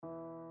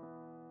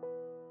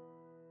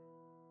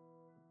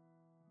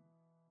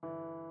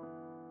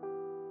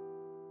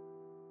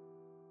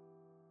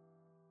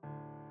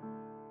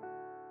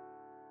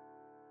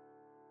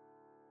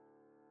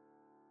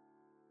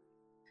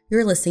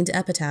You're listening to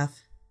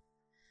Epitaph.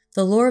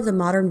 The lore of the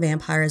modern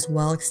vampire is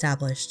well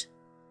established.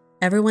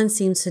 Everyone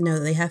seems to know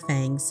that they have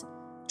fangs,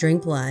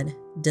 drink blood,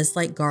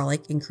 dislike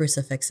garlic and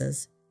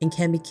crucifixes, and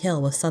can be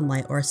killed with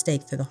sunlight or a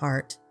stake through the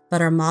heart.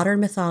 But our modern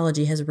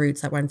mythology has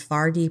roots that run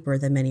far deeper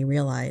than many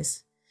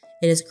realize.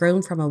 It has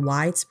grown from a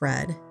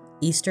widespread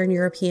Eastern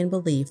European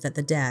belief that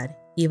the dead,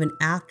 even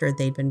after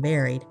they'd been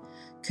buried,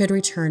 could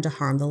return to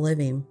harm the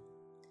living.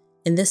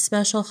 In this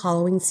special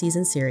Halloween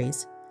season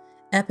series,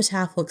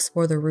 Epitaph will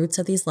explore the roots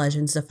of these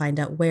legends to find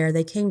out where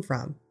they came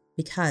from,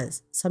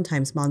 because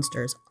sometimes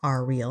monsters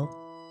are real.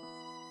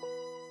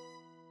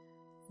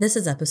 This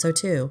is episode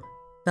 2,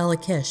 Bella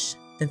Kish,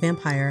 the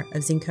Vampire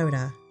of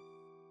Zinkota.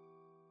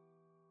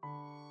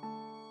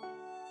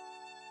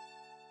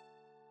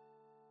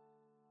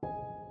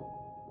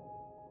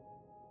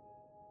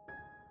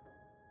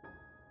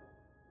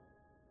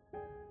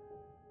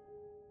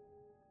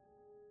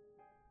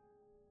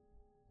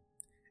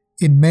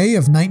 In May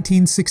of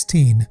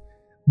 1916,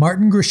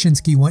 Martin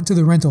Grushinsky went to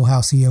the rental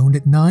house he owned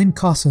at 9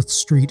 Kossuth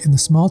Street in the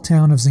small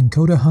town of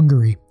Zinkota,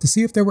 Hungary, to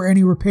see if there were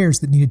any repairs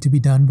that needed to be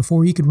done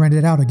before he could rent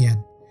it out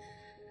again.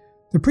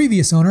 The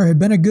previous owner had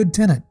been a good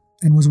tenant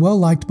and was well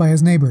liked by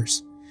his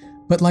neighbors,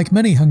 but like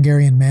many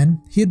Hungarian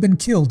men, he had been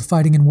killed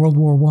fighting in World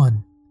War I.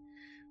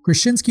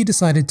 Grushinsky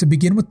decided to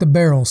begin with the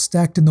barrels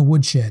stacked in the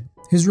woodshed.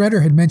 His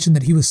renter had mentioned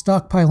that he was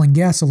stockpiling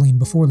gasoline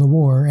before the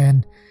war,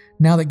 and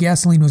now that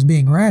gasoline was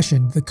being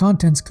rationed, the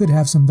contents could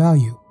have some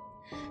value.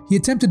 He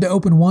attempted to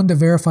open one to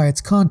verify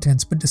its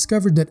contents, but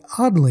discovered that,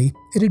 oddly,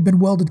 it had been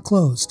welded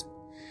closed.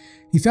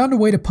 He found a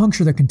way to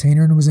puncture the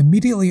container and was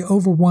immediately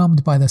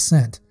overwhelmed by the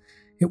scent.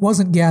 It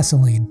wasn't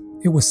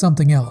gasoline, it was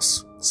something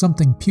else,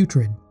 something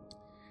putrid.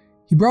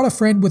 He brought a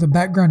friend with a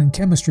background in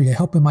chemistry to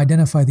help him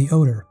identify the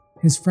odor.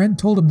 His friend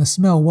told him the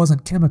smell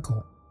wasn't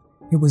chemical.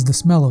 It was the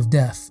smell of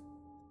death.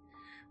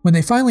 When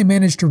they finally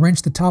managed to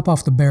wrench the top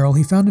off the barrel,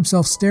 he found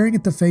himself staring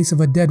at the face of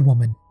a dead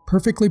woman,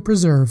 perfectly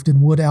preserved in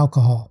wood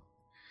alcohol.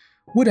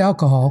 Wood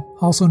alcohol,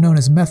 also known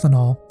as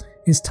methanol,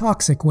 is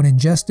toxic when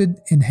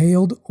ingested,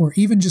 inhaled, or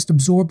even just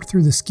absorbed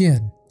through the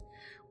skin.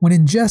 When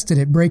ingested,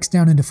 it breaks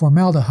down into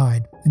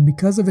formaldehyde, and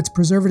because of its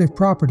preservative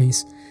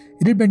properties,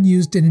 it had been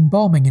used in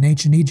embalming in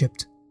ancient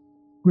Egypt.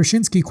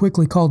 Grushinsky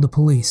quickly called the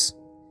police.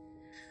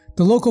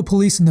 The local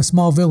police in the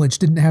small village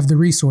didn't have the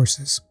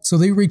resources, so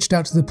they reached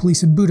out to the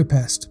police in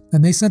Budapest,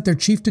 and they sent their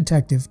chief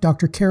detective,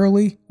 Dr.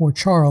 Karoly or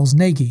Charles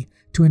Nagy,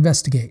 to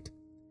investigate.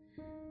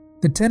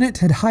 The tenant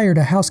had hired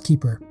a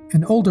housekeeper,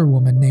 an older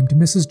woman named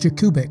Mrs.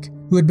 Jakubik,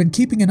 who had been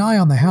keeping an eye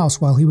on the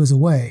house while he was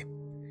away,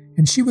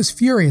 and she was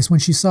furious when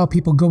she saw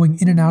people going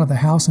in and out of the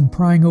house and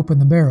prying open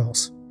the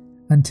barrels,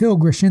 until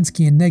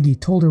Grushinsky and Nagy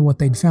told her what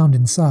they'd found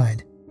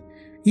inside.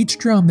 Each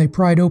drum they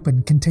pried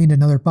open contained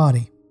another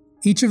body.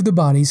 Each of the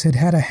bodies had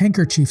had a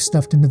handkerchief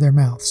stuffed into their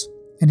mouths,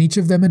 and each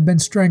of them had been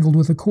strangled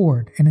with a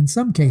cord, and in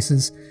some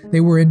cases, they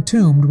were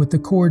entombed with the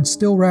cord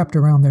still wrapped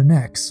around their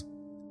necks.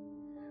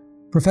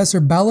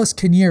 Professor Balas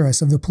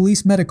Kinyeris of the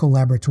Police Medical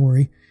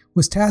Laboratory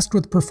was tasked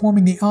with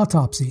performing the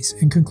autopsies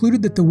and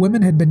concluded that the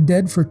women had been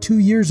dead for 2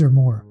 years or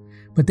more,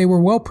 but they were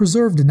well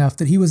preserved enough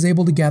that he was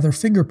able to gather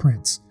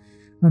fingerprints.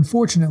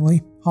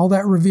 Unfortunately, all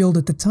that revealed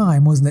at the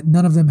time was that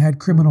none of them had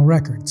criminal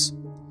records.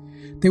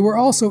 They were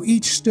also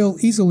each still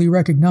easily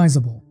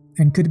recognizable,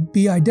 and could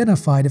be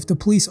identified if the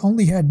police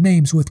only had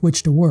names with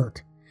which to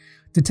work.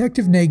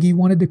 Detective Nagy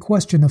wanted to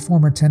question the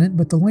former tenant,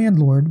 but the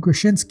landlord,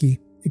 Grushinsky,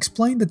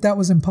 explained that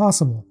was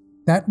impossible.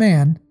 That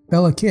man,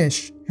 Bella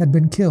Kish, had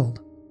been killed.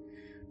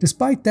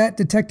 Despite that,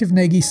 Detective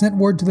Nagy sent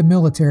word to the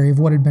military of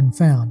what had been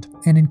found,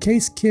 and in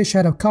case Kish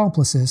had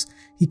accomplices,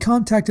 he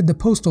contacted the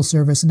Postal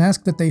Service and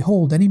asked that they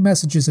hold any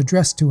messages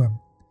addressed to him.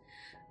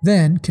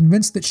 Then,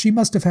 convinced that she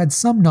must have had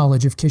some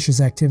knowledge of Kish's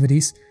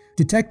activities,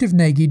 Detective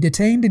Nagy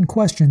detained and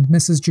questioned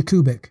Mrs.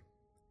 Jakubik.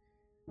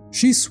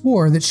 She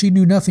swore that she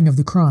knew nothing of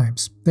the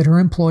crimes, that her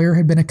employer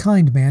had been a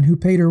kind man who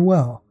paid her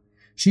well.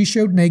 She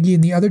showed Nagy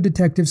and the other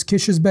detectives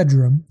Kish's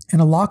bedroom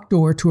and a locked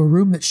door to a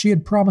room that she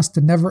had promised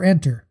to never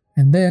enter,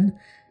 and then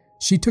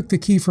she took the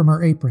key from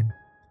her apron.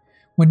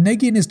 When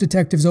Nagy and his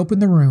detectives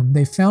opened the room,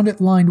 they found it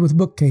lined with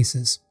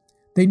bookcases.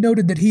 They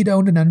noted that he'd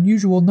owned an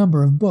unusual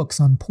number of books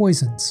on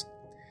poisons.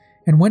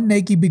 And when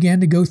Nagy began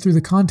to go through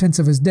the contents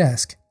of his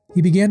desk,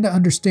 he began to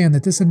understand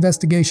that this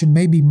investigation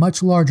may be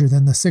much larger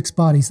than the 6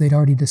 bodies they'd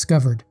already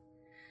discovered.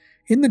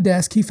 In the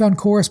desk, he found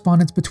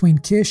correspondence between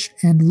Kish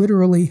and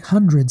literally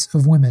hundreds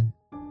of women.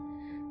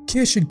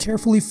 Kish had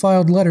carefully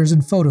filed letters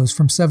and photos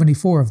from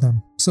 74 of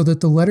them, so that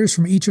the letters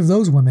from each of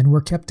those women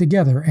were kept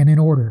together and in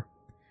order.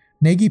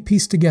 Nagy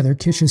pieced together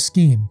Kish's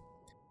scheme.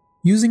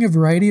 Using a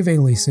variety of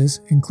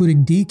aliases,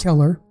 including D.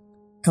 Keller,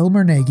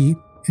 Elmer Nagy,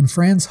 and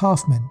Franz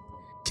Hoffman,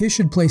 Kish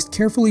had placed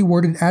carefully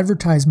worded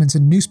advertisements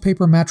in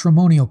newspaper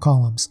matrimonial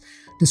columns,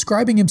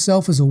 describing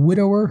himself as a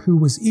widower who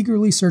was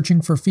eagerly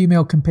searching for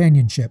female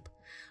companionship,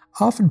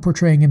 often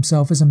portraying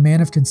himself as a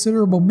man of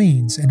considerable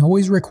means and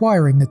always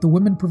requiring that the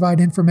women provide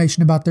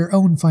information about their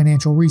own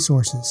financial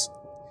resources.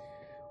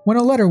 When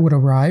a letter would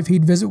arrive,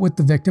 he'd visit with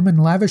the victim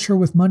and lavish her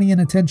with money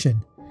and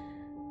attention.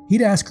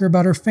 He'd ask her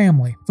about her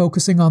family,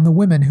 focusing on the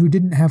women who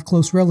didn't have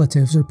close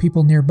relatives or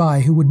people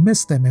nearby who would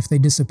miss them if they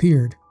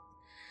disappeared.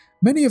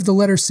 Many of the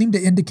letters seemed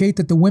to indicate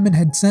that the women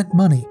had sent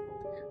money,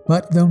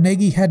 but though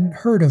Nagy hadn't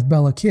heard of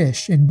Bella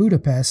Kish in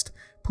Budapest,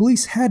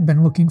 police had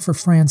been looking for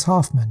Franz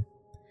Hoffmann.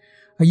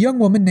 A young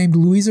woman named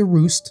Louisa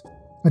Roost,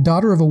 a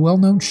daughter of a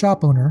well-known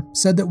shop owner,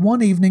 said that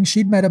one evening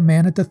she'd met a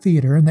man at the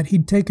theater and that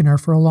he'd taken her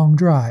for a long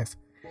drive.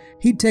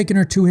 He'd taken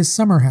her to his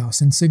summer house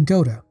in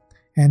Cincotta,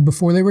 and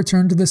before they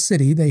returned to the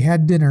city, they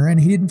had dinner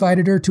and he'd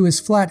invited her to his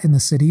flat in the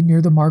city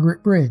near the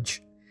Margaret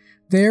Bridge.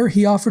 There,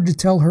 he offered to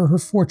tell her her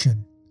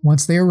fortune.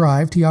 Once they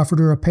arrived, he offered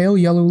her a pale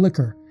yellow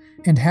liquor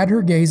and had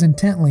her gaze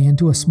intently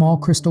into a small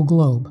crystal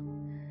globe.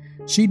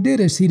 She did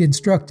as he'd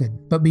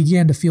instructed, but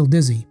began to feel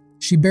dizzy.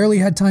 She barely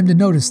had time to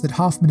notice that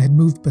Hoffmann had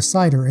moved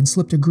beside her and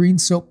slipped a green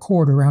silk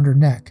cord around her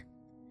neck.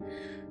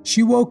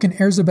 She woke in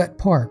Erzsébet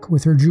Park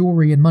with her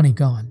jewelry and money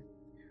gone.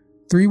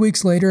 3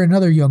 weeks later,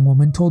 another young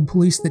woman told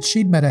police that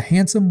she'd met a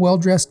handsome,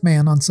 well-dressed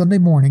man on Sunday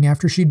morning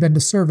after she'd been to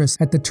service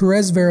at the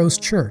Teresvaros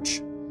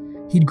church.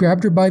 He'd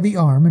grabbed her by the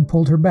arm and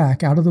pulled her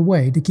back out of the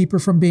way to keep her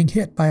from being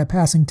hit by a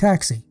passing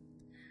taxi.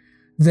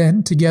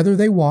 Then, together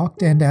they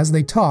walked, and as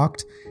they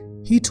talked,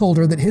 he told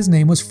her that his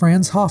name was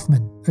Franz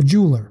Hoffmann, a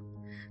jeweler.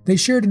 They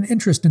shared an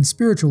interest in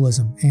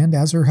spiritualism, and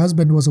as her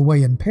husband was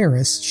away in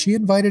Paris, she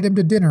invited him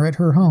to dinner at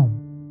her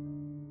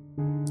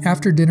home.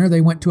 After dinner, they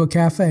went to a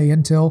cafe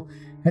until,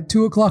 at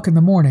 2 o'clock in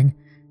the morning,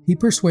 he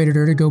persuaded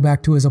her to go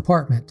back to his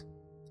apartment.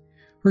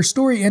 Her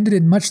story ended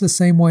in much the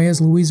same way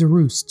as Louisa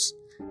Roost's.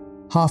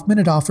 Hoffmann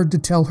had offered to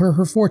tell her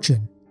her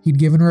fortune. He'd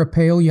given her a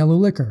pale yellow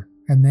liquor,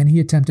 and then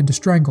he attempted to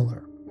strangle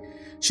her.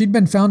 She'd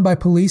been found by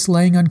police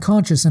laying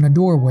unconscious in a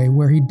doorway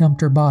where he'd dumped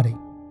her body.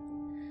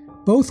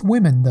 Both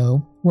women,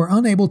 though, were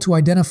unable to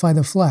identify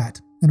the flat,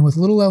 and with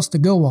little else to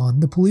go on,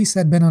 the police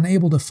had been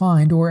unable to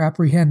find or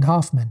apprehend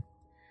Hoffmann.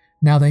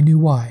 Now they knew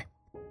why.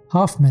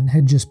 Hoffmann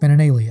had just been an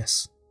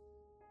alias.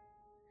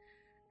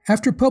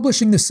 After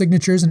publishing the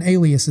signatures and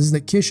aliases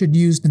that Kish had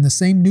used in the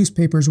same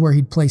newspapers where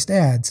he'd placed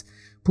ads,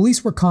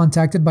 police were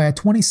contacted by a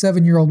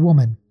 27-year-old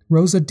woman,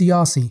 Rosa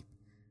Diossi.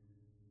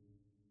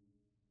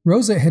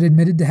 Rosa had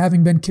admitted to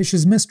having been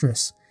Kish's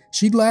mistress.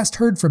 She'd last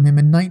heard from him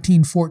in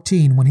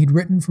 1914 when he'd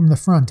written from the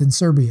front in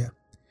Serbia.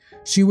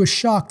 She was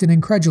shocked and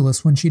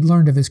incredulous when she'd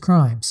learned of his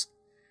crimes.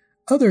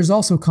 Others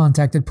also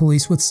contacted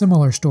police with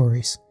similar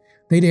stories.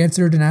 They'd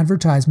answered an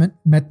advertisement,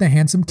 met the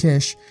handsome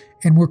Kish,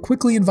 and were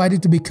quickly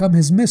invited to become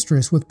his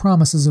mistress with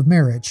promises of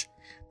marriage.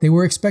 They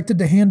were expected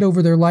to hand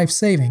over their life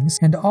savings,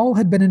 and all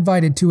had been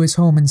invited to his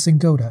home in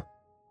Cincotta.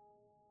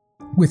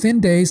 Within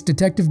days,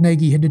 Detective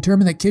Nagy had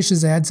determined that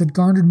Kish's ads had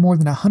garnered more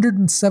than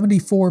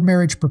 174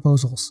 marriage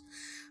proposals.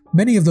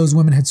 Many of those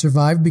women had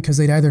survived because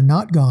they'd either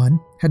not gone,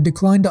 had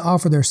declined to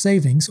offer their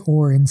savings,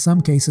 or in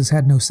some cases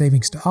had no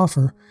savings to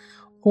offer,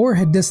 or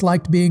had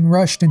disliked being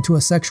rushed into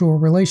a sexual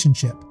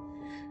relationship.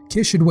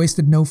 Kish had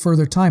wasted no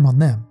further time on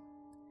them.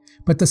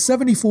 But the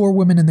 74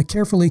 women in the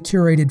carefully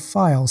curated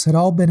files had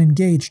all been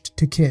engaged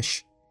to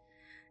Kish.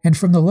 And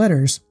from the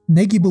letters,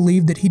 Nagy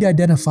believed that he'd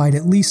identified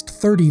at least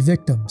 30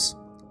 victims.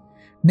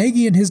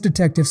 Nagy and his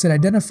detectives had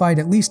identified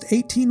at least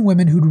 18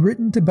 women who'd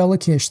written to Bella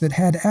Kish that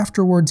had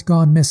afterwards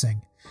gone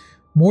missing.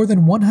 More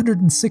than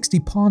 160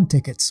 pawn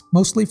tickets,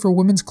 mostly for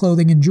women's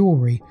clothing and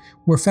jewelry,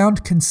 were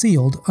found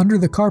concealed under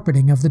the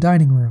carpeting of the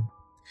dining room.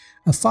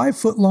 A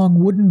 5-foot-long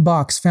wooden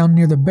box found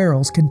near the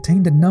barrels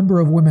contained a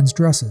number of women's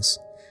dresses.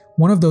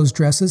 One of those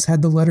dresses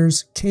had the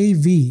letters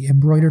KV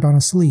embroidered on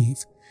a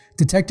sleeve.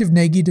 Detective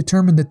Nagy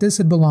determined that this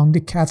had belonged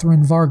to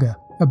Catherine Varga,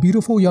 a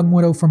beautiful young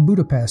widow from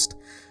Budapest,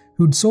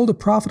 who'd sold a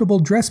profitable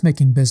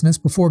dressmaking business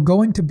before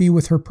going to be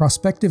with her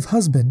prospective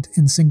husband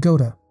in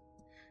Cincotta.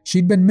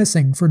 She'd been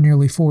missing for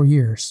nearly 4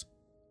 years.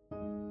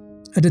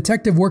 A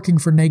detective working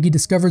for Nagy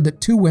discovered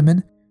that 2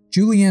 women,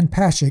 Julianne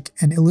Pashik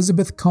and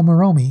Elizabeth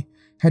Komaromi,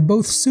 had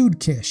both sued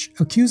Kish,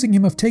 accusing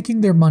him of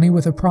taking their money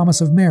with a promise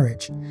of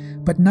marriage,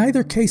 but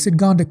neither case had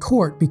gone to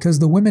court because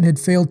the women had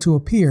failed to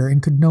appear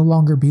and could no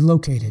longer be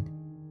located.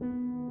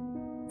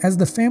 As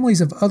the families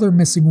of other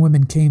missing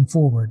women came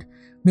forward,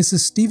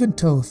 Mrs. Stephen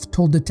Toth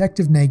told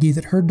Detective Nagy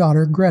that her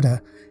daughter,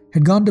 Greta,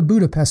 had gone to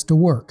Budapest to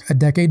work a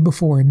decade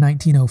before in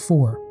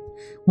 1904.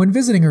 When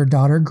visiting her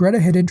daughter,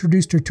 Greta had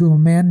introduced her to a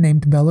man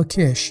named Bella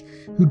Kish,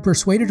 who'd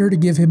persuaded her to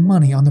give him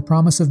money on the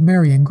promise of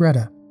marrying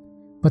Greta.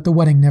 But the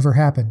wedding never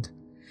happened.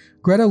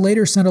 Greta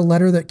later sent a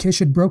letter that Kish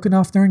had broken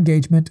off their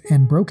engagement,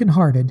 and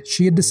broken-hearted,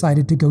 she had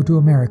decided to go to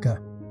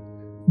America.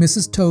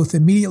 Mrs. Toth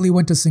immediately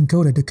went to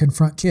Cincotta to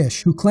confront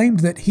Kish, who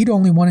claimed that he'd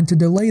only wanted to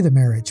delay the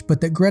marriage,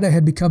 but that Greta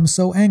had become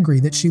so angry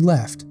that she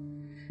left.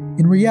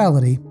 In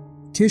reality,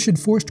 Kish had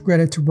forced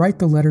Greta to write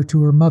the letter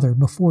to her mother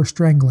before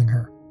strangling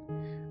her.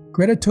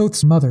 Greta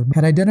Toth's mother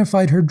had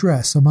identified her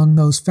dress among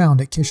those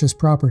found at Kish's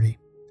property.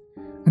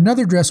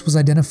 Another dress was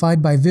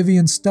identified by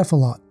Vivian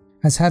Stefalot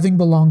as having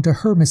belonged to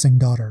her missing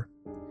daughter.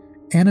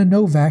 Anna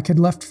Novak had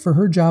left for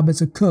her job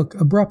as a cook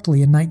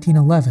abruptly in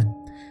 1911,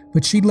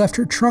 but she'd left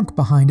her trunk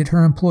behind at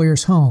her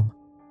employer's home.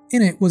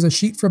 In it was a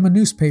sheet from a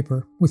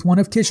newspaper with one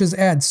of Kish's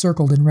ads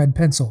circled in red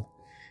pencil.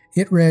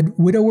 It read,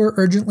 "Widower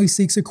urgently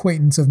seeks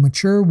acquaintance of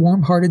mature,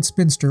 warm-hearted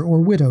spinster or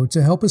widow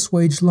to help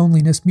assuage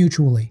loneliness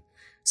mutually.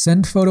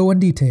 Send photo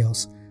and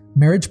details.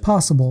 Marriage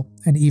possible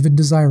and even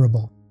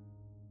desirable."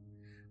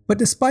 But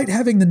despite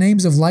having the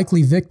names of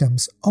likely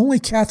victims, only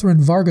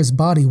Catherine Varga's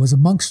body was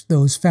amongst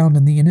those found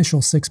in the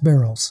initial 6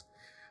 barrels.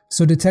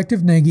 So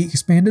Detective Nagy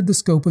expanded the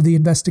scope of the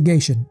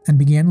investigation and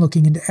began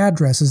looking into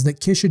addresses that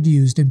Kish had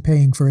used in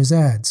paying for his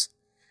ads.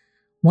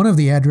 One of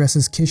the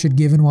addresses Kish had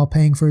given while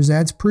paying for his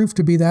ads proved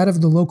to be that of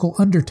the local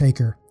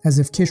undertaker, as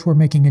if Kish were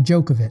making a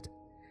joke of it.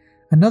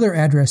 Another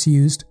address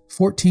used,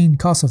 14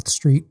 Kossuth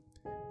Street,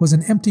 was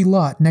an empty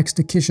lot next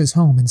to Kish's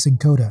home in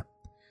Cincotta.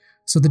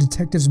 So the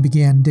detectives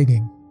began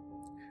digging.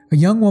 A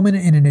young woman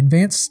in an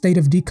advanced state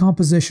of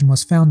decomposition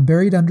was found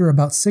buried under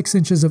about 6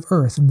 inches of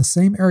earth in the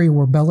same area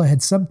where Bella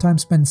had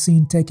sometimes been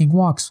seen taking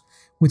walks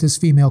with his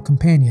female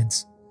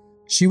companions.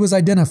 She was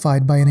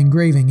identified by an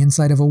engraving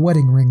inside of a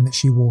wedding ring that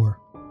she wore.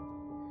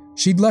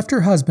 She'd left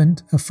her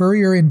husband, a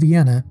furrier in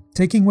Vienna,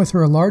 taking with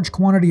her a large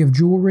quantity of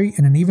jewelry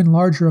and an even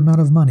larger amount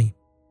of money.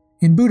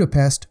 In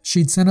Budapest,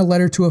 she'd sent a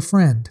letter to a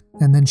friend,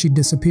 and then she'd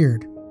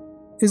disappeared.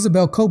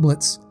 Isabel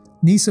Koblitz,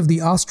 niece of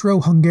the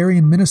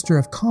Austro-Hungarian Minister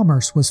of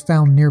Commerce, was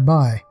found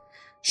nearby.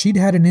 She'd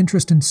had an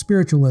interest in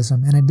spiritualism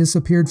and had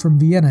disappeared from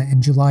Vienna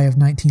in July of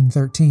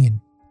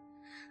 1913.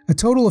 A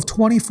total of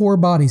 24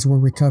 bodies were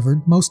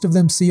recovered, most of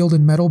them sealed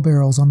in metal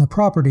barrels on the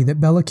property that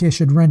Bella Kish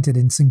had rented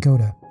in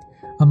Cincotta.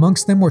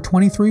 Amongst them were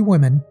 23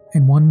 women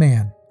and 1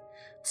 man.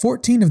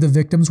 14 of the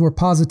victims were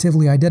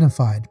positively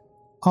identified.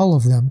 All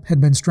of them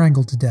had been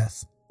strangled to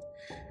death.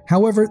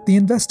 However, the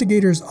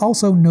investigators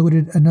also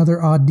noted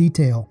another odd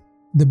detail.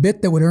 The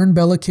bit that would earn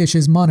Bella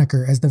Kish's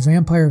moniker as the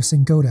Vampire of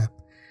Cincotta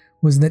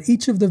was that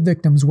each of the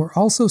victims were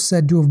also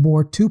said to have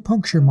bore 2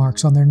 puncture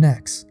marks on their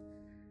necks,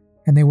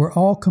 and they were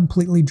all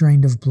completely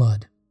drained of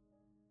blood.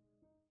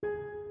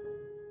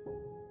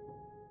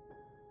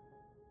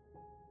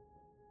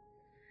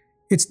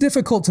 It's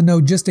difficult to know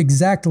just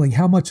exactly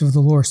how much of the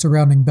lore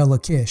surrounding Bela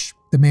Kish,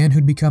 the man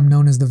who'd become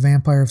known as the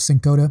Vampire of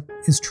Cincotta,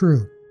 is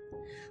true.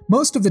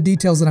 Most of the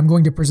details that I'm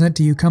going to present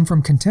to you come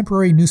from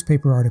contemporary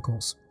newspaper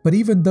articles, but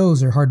even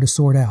those are hard to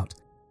sort out.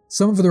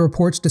 Some of the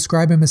reports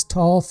describe him as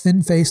tall,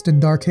 thin-faced,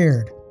 and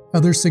dark-haired.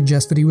 Others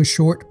suggest that he was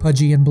short,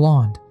 pudgy, and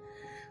blonde.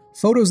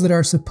 Photos that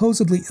are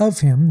supposedly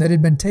of him that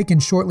had been taken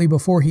shortly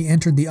before he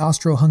entered the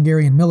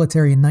Austro-Hungarian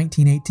military in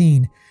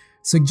 1918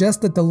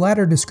 suggest that the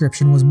latter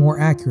description was more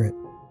accurate.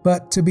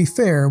 But to be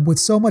fair, with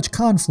so much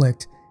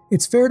conflict,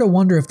 it's fair to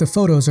wonder if the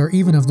photos are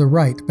even of the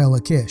right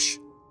Bela Kish.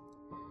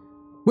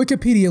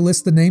 Wikipedia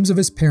lists the names of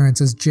his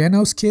parents as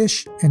Janos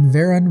Kish and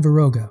Veran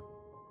Viroga.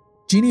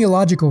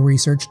 Genealogical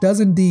research does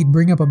indeed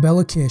bring up a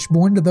Bela Kish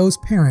born to those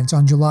parents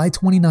on July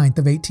 29th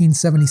of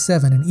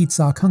 1877 in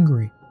Itzhak,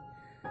 Hungary.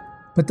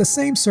 But the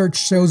same search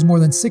shows more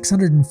than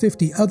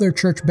 650 other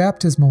church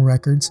baptismal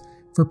records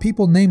for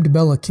people named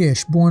Bela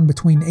Kish born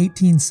between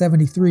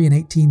 1873 and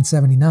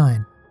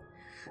 1879.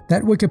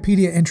 That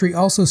Wikipedia entry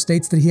also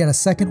states that he had a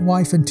second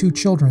wife and 2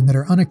 children that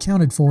are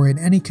unaccounted for in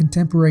any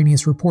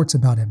contemporaneous reports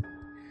about him.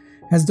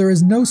 As there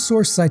is no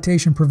source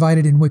citation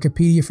provided in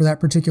Wikipedia for that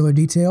particular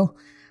detail,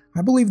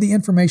 I believe the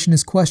information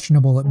is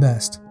questionable at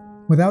best.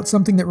 Without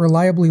something that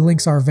reliably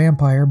links our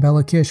vampire,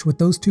 Bela Kish, with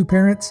those 2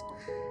 parents,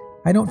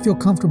 I don't feel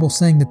comfortable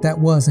saying that that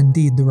was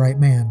indeed the right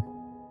man.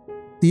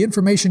 The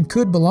information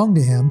could belong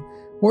to him,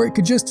 or it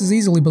could just as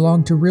easily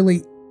belong to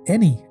really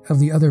any of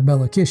the other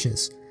Bela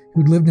Kishes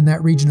who'd lived in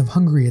that region of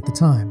Hungary at the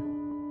time.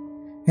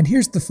 And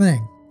here's the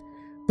thing.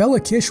 Bela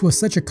Kish was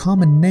such a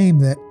common name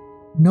that,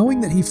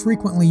 knowing that he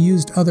frequently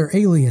used other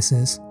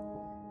aliases,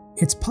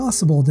 it's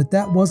possible that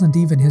that wasn't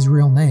even his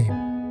real name.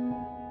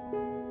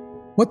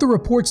 What the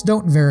reports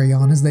don't vary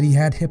on is that he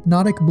had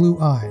hypnotic blue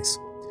eyes.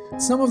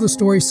 Some of the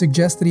stories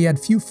suggest that he had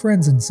few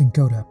friends in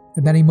Cincotta,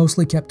 and that he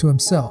mostly kept to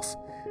himself.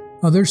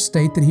 Others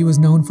state that he was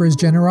known for his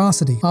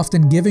generosity,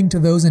 often giving to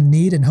those in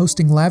need and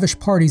hosting lavish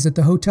parties at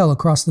the hotel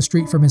across the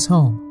street from his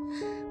home.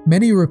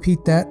 Many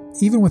repeat that,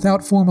 even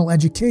without formal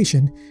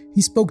education,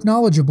 he spoke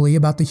knowledgeably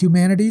about the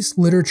humanities,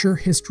 literature,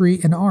 history,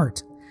 and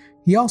art.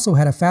 He also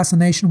had a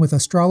fascination with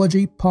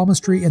astrology,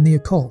 palmistry, and the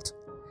occult.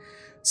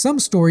 Some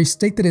stories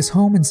state that his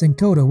home in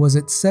Cincotta was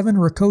at 7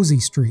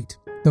 Rakoczy Street,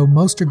 though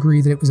most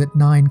agree that it was at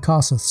 9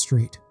 Kossuth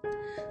Street.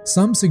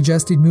 Some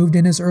suggest he'd moved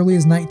in as early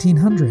as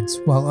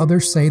 1900s, while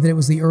others say that it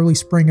was the early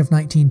spring of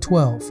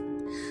 1912.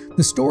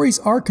 The stories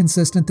are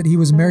consistent that he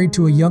was married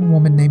to a young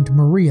woman named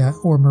Maria,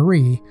 or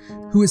Marie,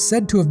 who is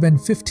said to have been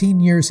 15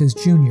 years his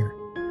junior.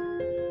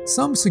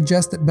 Some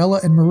suggest that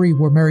Bela and Marie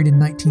were married in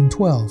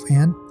 1912,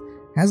 and,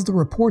 as the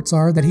reports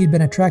are that he'd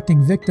been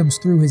attracting victims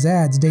through his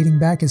ads dating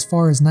back as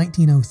far as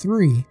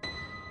 1903,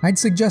 I'd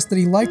suggest that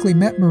he likely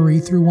met Marie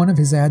through one of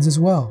his ads as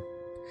well.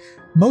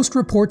 Most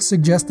reports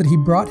suggest that he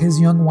brought his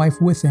young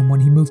wife with him when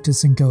he moved to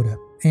Cincotta,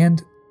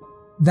 and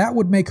that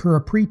would make her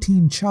a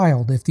preteen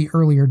child if the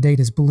earlier date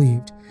is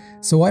believed,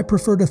 so I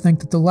prefer to think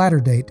that the latter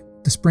date,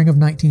 the spring of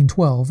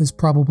 1912, is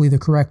probably the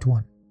correct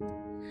one.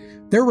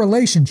 Their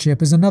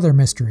relationship is another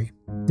mystery.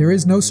 There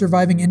is no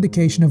surviving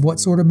indication of what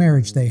sort of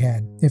marriage they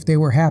had, if they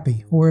were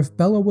happy, or if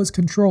Bela was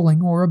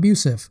controlling or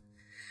abusive.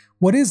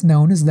 What is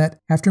known is that,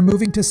 after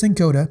moving to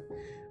Cincotta,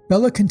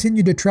 Bela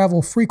continued to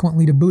travel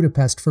frequently to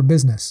Budapest for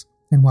business,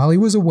 and while he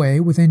was away,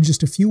 within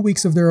just a few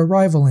weeks of their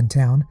arrival in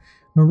town,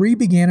 Marie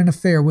began an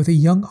affair with a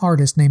young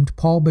artist named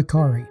Paul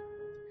Beccari.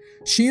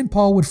 She and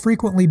Paul would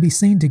frequently be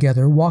seen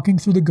together walking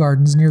through the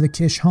gardens near the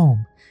Kish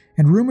home,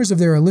 and rumors of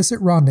their illicit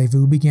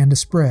rendezvous began to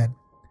spread.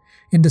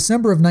 In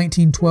December of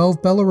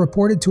 1912, Bela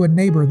reported to a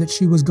neighbor that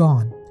she was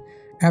gone.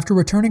 After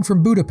returning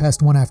from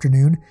Budapest one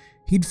afternoon,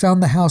 he'd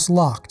found the house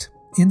locked.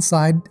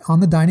 Inside, on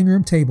the dining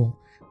room table,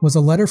 was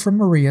a letter from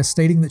Maria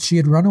stating that she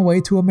had run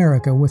away to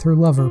America with her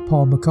lover,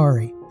 Paul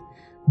Beccari.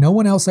 No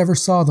one else ever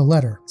saw the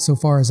letter, so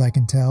far as I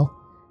can tell.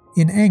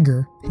 In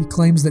anger, he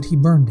claims that he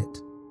burned it.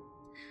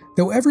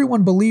 Though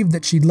everyone believed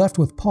that she'd left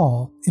with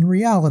Paul, in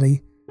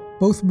reality,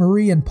 both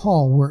Marie and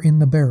Paul were in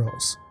the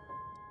barrels.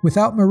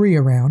 Without Marie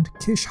around,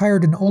 Kish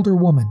hired an older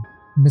woman,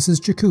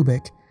 Mrs.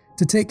 Jakubik,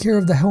 to take care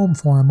of the home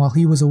for him while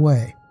he was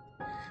away.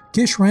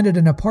 Kish rented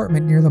an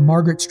apartment near the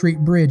Margaret Street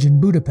Bridge in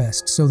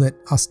Budapest so that,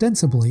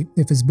 ostensibly,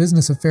 if his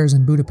business affairs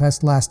in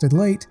Budapest lasted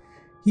late,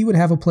 he would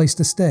have a place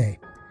to stay,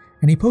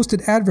 and he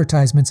posted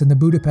advertisements in the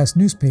Budapest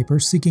newspaper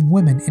seeking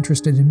women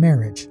interested in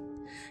marriage.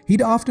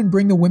 He'd often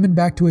bring the women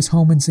back to his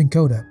home in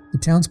Cincotta. The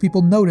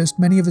townspeople noticed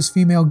many of his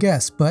female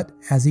guests, but,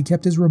 as he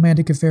kept his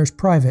romantic affairs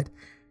private,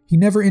 he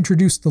never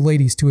introduced the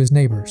ladies to his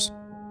neighbors.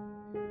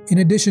 In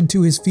addition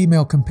to his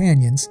female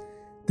companions,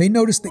 they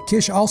noticed that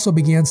Kish also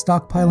began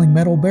stockpiling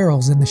metal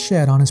barrels in the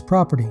shed on his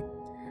property.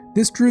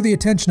 This drew the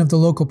attention of the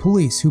local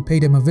police, who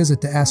paid him a visit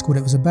to ask what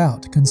it was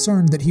about,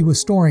 concerned that he was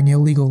storing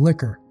illegal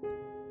liquor.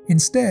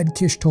 Instead,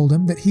 Kish told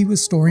him that he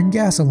was storing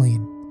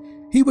gasoline.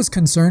 He was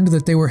concerned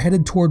that they were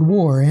headed toward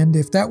war, and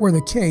if that were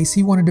the case,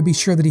 he wanted to be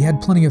sure that he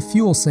had plenty of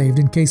fuel saved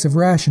in case of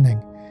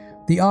rationing.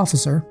 The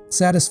officer,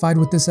 satisfied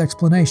with this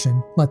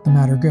explanation, let the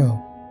matter go.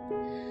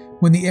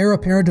 When the heir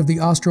apparent of the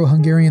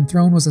Austro-Hungarian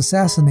throne was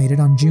assassinated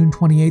on June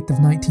 28th of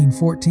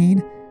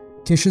 1914,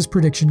 Kish's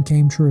prediction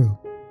came true.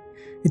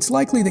 It's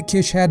likely that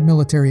Kish had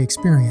military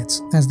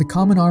experience, as the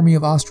Common Army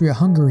of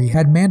Austria-Hungary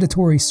had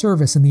mandatory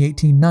service in the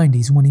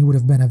 1890s when he would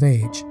have been of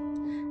age.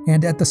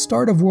 And at the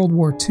start of World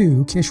War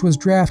II, Kish was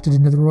drafted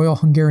into the Royal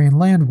Hungarian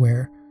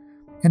Landwehr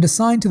and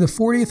assigned to the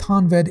 40th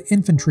Honved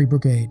Infantry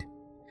Brigade.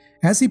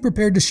 As he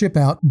prepared to ship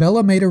out,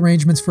 Bela made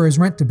arrangements for his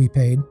rent to be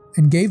paid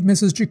and gave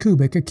Mrs.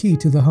 Jakubik a key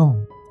to the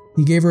home.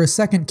 He gave her a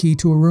second key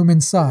to a room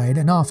inside,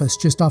 an office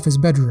just off his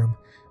bedroom,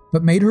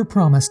 but made her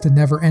promise to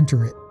never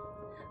enter it.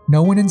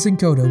 No one in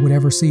Cincotta would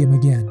ever see him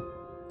again.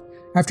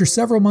 After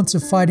several months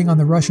of fighting on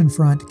the Russian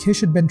front,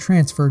 Kish had been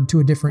transferred to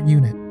a different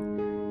unit.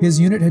 His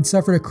unit had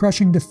suffered a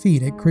crushing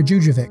defeat at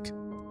Kragujevac.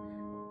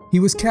 He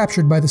was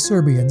captured by the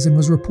Serbians and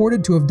was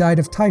reported to have died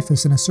of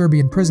typhus in a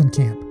Serbian prison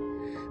camp.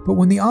 But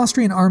when the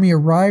Austrian army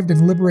arrived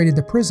and liberated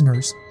the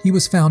prisoners, he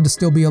was found to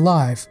still be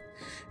alive.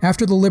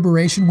 After the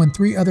liberation, when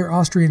 3 other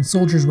Austrian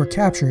soldiers were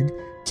captured,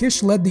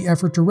 Kish led the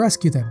effort to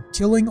rescue them,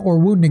 killing or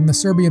wounding the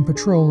Serbian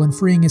patrol and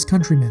freeing his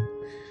countrymen.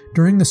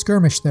 During the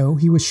skirmish, though,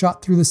 he was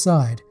shot through the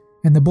side,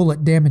 and the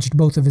bullet damaged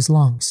both of his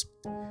lungs.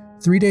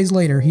 3 days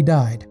later, he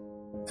died.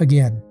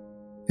 Again.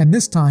 And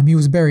this time he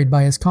was buried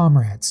by his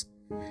comrades.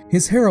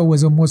 His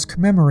heroism was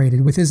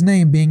commemorated with his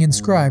name being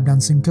inscribed on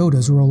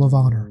Cincotta's Roll of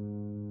Honor.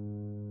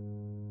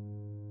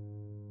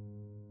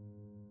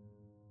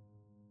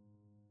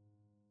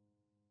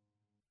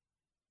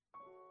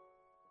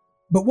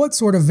 But what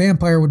sort of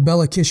vampire would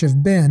Bela Kish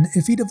have been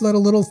if he'd have let a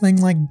little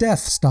thing like death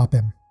stop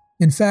him?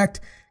 In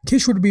fact,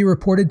 Kish would be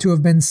reported to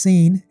have been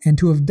seen and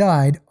to have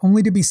died,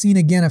 only to be seen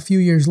again a few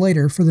years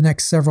later for the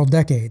next several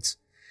decades.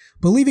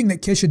 Believing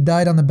that Kish had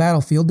died on the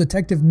battlefield,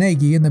 Detective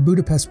Nagy and the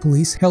Budapest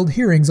police held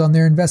hearings on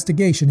their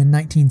investigation in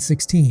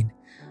 1916.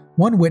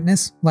 One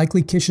witness,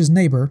 likely Kish's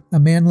neighbor, a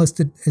man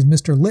listed as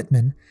Mr.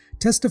 Littman,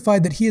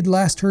 testified that he had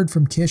last heard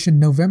from Kish in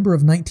November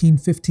of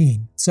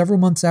 1915, several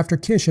months after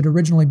Kish had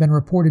originally been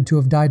reported to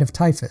have died of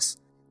typhus.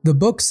 The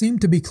book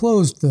seemed to be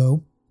closed,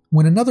 though,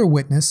 when another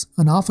witness,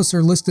 an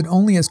officer listed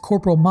only as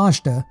Corporal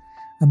Majda,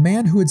 a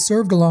man who had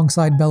served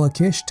alongside Bela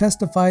Kish,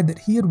 testified that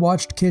he had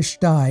watched Kish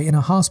die in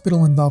a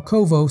hospital in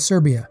Valkovo,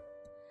 Serbia.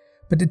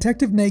 But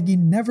Detective Nagy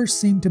never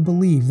seemed to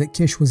believe that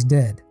Kish was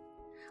dead.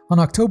 On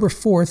October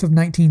 4th of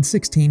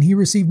 1916, he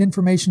received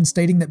information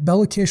stating that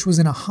Bela Kish was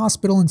in a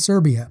hospital in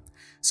Serbia,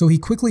 so he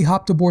quickly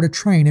hopped aboard a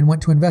train and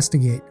went to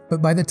investigate,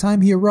 but by the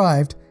time he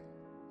arrived,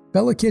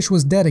 Bela Kish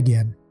was dead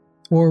again.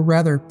 Or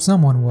rather,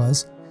 someone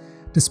was.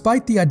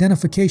 Despite the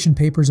identification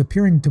papers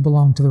appearing to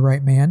belong to the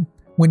right man,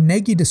 when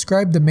Nagy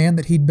described the man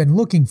that he'd been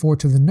looking for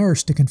to the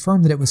nurse to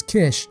confirm that it was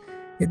Kish,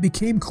 it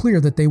became clear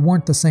that they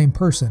weren't the same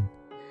person.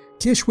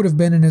 Kish would have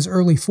been in his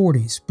early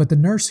 40s, but the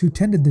nurse who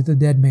tended to the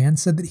dead man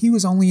said that he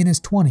was only in his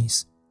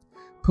 20s.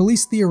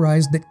 Police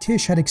theorized that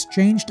Kish had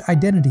exchanged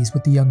identities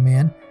with the young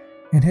man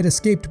and had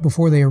escaped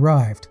before they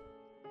arrived.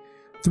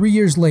 3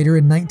 years later,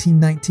 in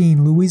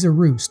 1919, Louisa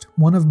Roost,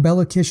 one of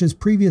Bela Kish's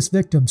previous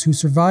victims who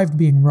survived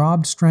being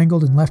robbed,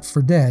 strangled, and left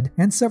for dead,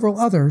 and several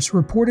others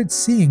reported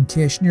seeing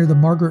Kish near the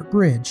Margaret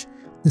Bridge,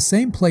 the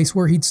same place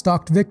where he'd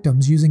stalked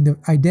victims using the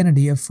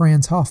identity of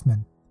Franz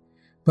Hoffmann,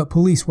 but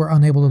police were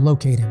unable to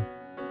locate him.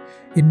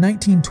 In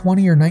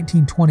 1920 or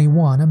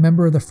 1921, a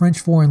member of the French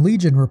Foreign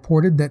Legion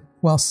reported that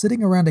while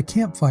sitting around a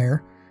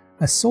campfire,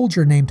 a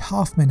soldier named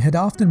Hoffmann had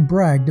often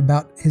bragged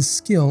about his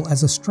skill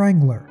as a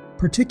strangler,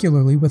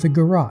 particularly with a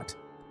garrote.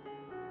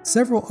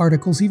 Several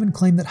articles even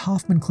claim that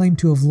Hoffmann claimed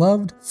to have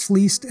loved,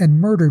 fleeced, and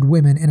murdered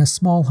women in a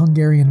small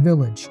Hungarian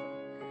village.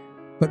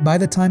 But by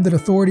the time that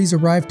authorities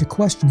arrived to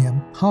question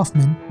him,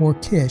 Hoffmann, or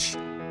Kish,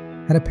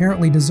 had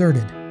apparently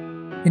deserted.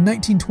 In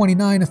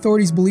 1929,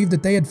 authorities believed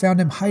that they had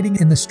found him hiding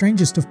in the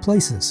strangest of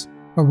places,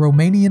 a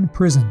Romanian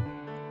prison.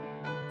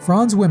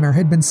 Franz Wimmer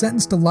had been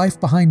sentenced to life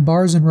behind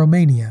bars in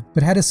Romania,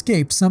 but had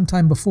escaped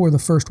sometime before the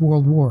First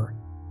World War.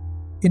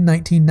 In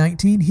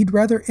 1919, he'd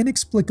rather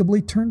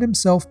inexplicably turned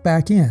himself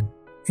back in,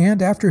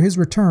 and after his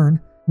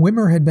return,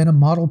 Wimmer had been a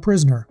model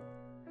prisoner.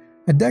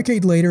 A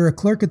decade later, a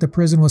clerk at the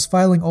prison was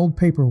filing old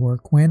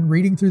paperwork when,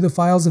 reading through the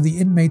files of the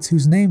inmates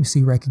whose names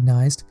he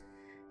recognized,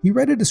 he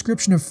read a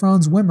description of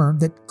Franz Wimmer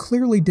that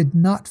clearly did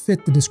not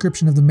fit the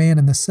description of the man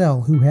in the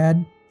cell who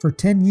had, for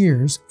 10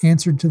 years,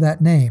 answered to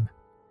that name.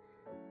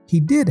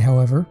 He did,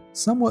 however,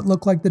 somewhat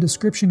look like the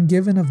description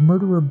given of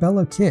murderer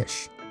Bela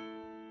Kish.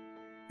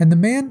 And the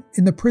man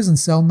in the prison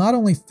cell not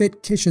only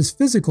fit Kish's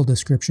physical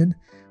description,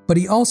 but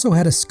he also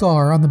had a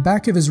scar on the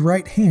back of his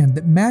right hand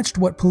that matched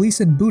what police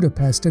in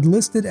Budapest had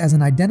listed as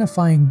an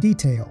identifying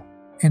detail,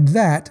 and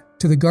that,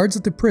 to the guards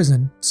at the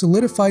prison,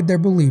 solidified their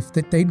belief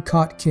that they'd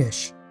caught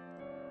Kish.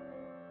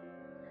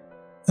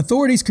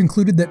 Authorities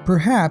concluded that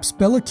perhaps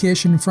Bela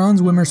Kish and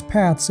Franz Wimmer's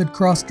paths had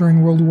crossed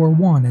during World War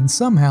I, and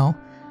somehow,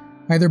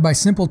 either by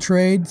simple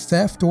trade,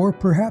 theft, or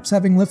perhaps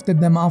having lifted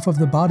them off of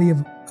the body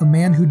of a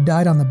man who'd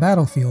died on the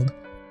battlefield,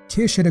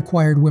 Kish had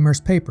acquired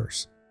Wimmer's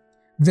papers.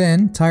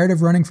 Then, tired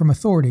of running from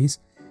authorities,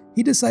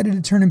 he decided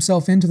to turn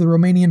himself in to the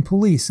Romanian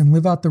police and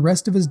live out the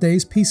rest of his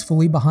days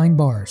peacefully behind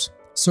bars,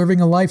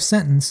 serving a life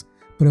sentence,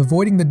 but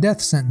avoiding the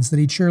death sentence that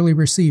he'd surely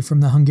receive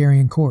from the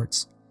Hungarian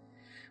courts.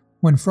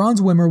 When Franz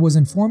Wimmer was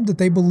informed that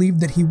they believed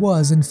that he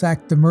was, in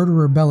fact, the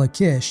murderer Bela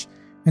Kish,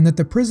 and that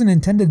the prison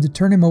intended to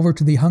turn him over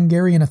to the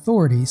Hungarian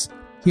authorities,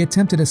 he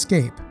attempted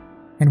escape,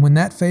 and when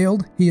that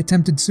failed, he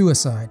attempted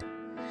suicide.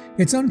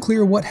 It's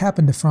unclear what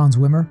happened to Franz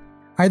Wimmer,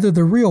 either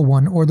the real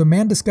one or the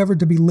man discovered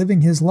to be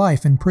living his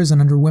life in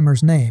prison under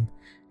Wimmer's name,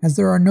 as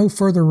there are no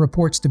further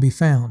reports to be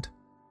found.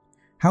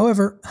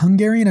 However,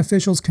 Hungarian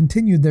officials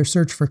continued their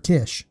search for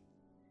Kish.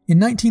 In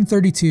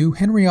 1932,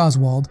 Henry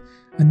Oswald,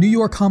 a New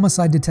York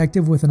homicide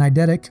detective with an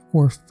eidetic,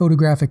 or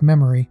photographic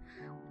memory,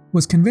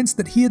 was convinced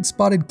that he had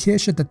spotted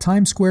Kish at the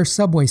Times Square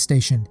subway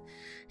station.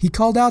 He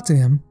called out to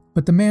him,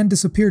 but the man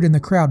disappeared in the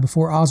crowd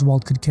before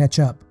Oswald could catch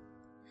up.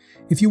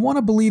 If you want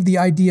to believe the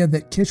idea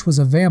that Kish was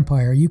a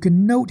vampire, you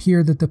can note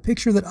here that the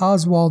picture that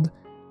Oswald,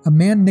 a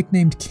man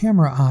nicknamed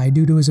Camera Eye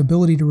due to his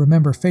ability to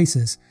remember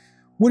faces,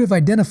 would have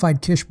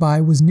identified Kish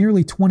by was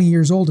nearly 20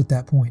 years old at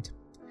that point.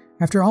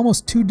 After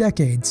almost 2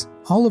 decades,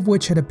 all of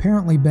which had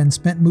apparently been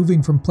spent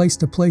moving from place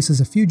to place as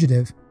a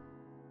fugitive,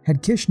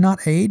 had Kish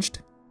not aged?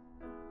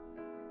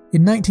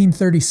 In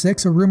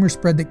 1936, a rumor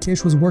spread that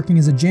Kish was working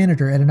as a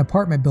janitor at an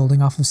apartment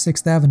building off of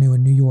 6th Avenue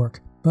in New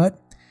York, but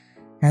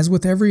as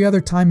with every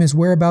other time his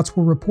whereabouts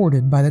were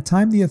reported, by the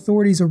time the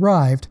authorities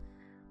arrived,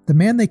 the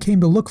man they came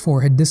to look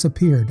for had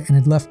disappeared and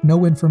had left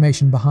no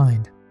information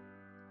behind.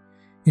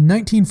 In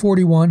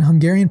 1941,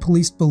 Hungarian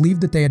police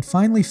believed that they had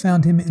finally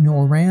found him in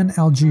Oran,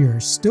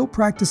 Algiers, still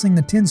practicing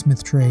the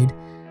tinsmith trade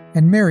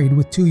and married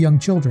with 2 young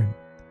children.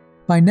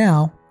 By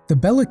now, the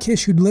Bela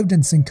Kish who'd lived in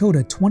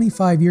Cincotta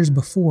 25 years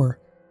before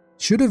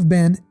should have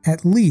been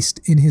at least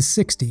in his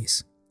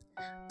 60s.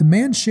 The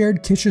man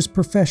shared Kish's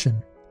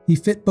profession. He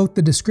fit both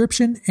the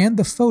description and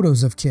the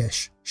photos of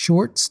Kish,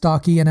 short,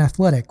 stocky, and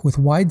athletic, with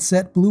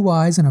wide-set blue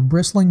eyes and a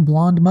bristling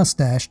blonde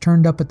mustache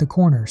turned up at the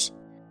corners.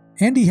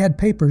 And he had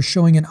papers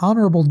showing an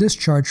honorable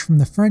discharge from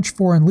the French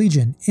Foreign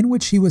Legion in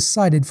which he was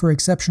cited for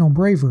exceptional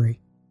bravery.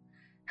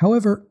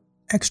 However,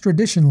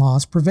 extradition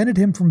laws prevented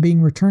him from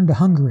being returned to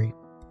Hungary.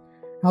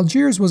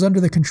 Algiers was under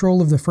the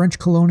control of the French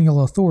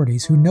colonial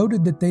authorities, who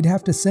noted that they'd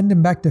have to send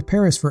him back to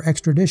Paris for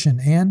extradition,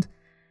 and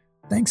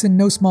thanks in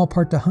no small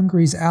part to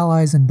Hungary's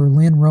allies in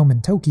Berlin, Rome,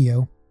 and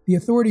Tokyo, the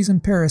authorities in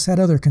Paris had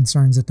other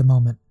concerns at the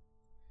moment.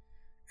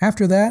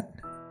 After that,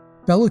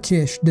 Bela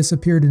Kish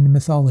disappeared into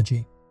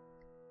mythology.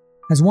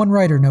 As one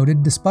writer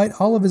noted, despite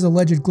all of his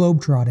alleged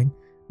globetrotting,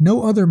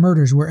 no other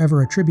murders were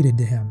ever attributed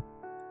to him.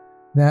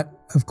 That,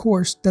 of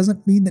course,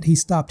 doesn't mean that he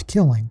stopped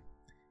killing.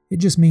 It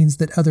just means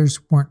that others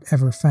weren't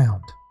ever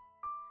found.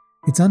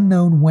 It's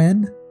unknown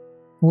when,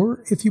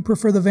 or if you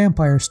prefer the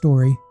vampire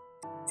story,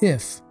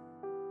 if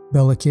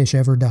Bela Kish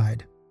ever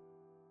died.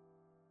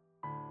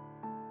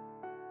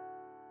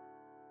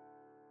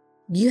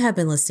 You have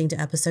been listening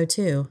to episode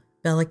 2,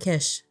 Bela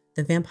Kish,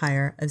 the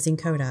Vampire of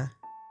Cincotta.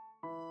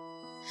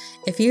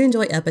 If you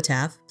enjoy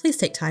Epitaph, please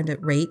take time to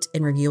rate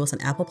and review us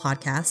on Apple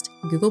Podcast,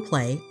 Google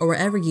Play, or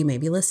wherever you may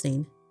be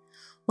listening.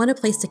 Want a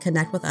place to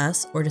connect with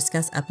us or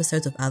discuss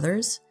episodes of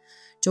others?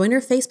 Join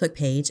our Facebook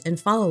page and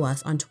follow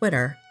us on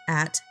Twitter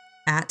at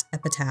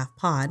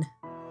 @EpitaphPod.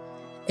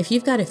 If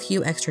you've got a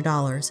few extra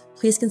dollars,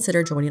 please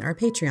consider joining our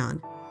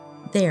Patreon.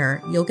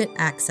 There, you'll get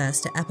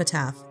access to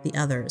Epitaph The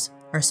Others,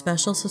 our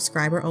special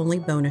subscriber-only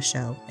bonus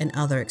show, and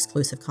other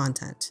exclusive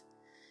content.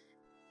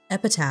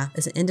 Epitaph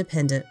is an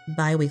independent,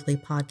 bi-weekly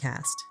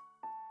podcast.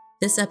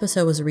 This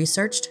episode was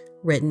researched,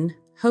 written,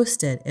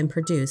 hosted, and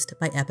produced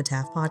by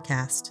Epitaph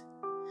Podcast.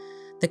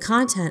 The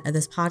content of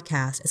this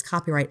podcast is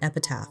copyright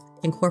Epitaph,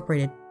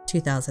 Incorporated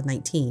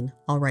 2019,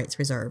 all rights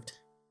reserved.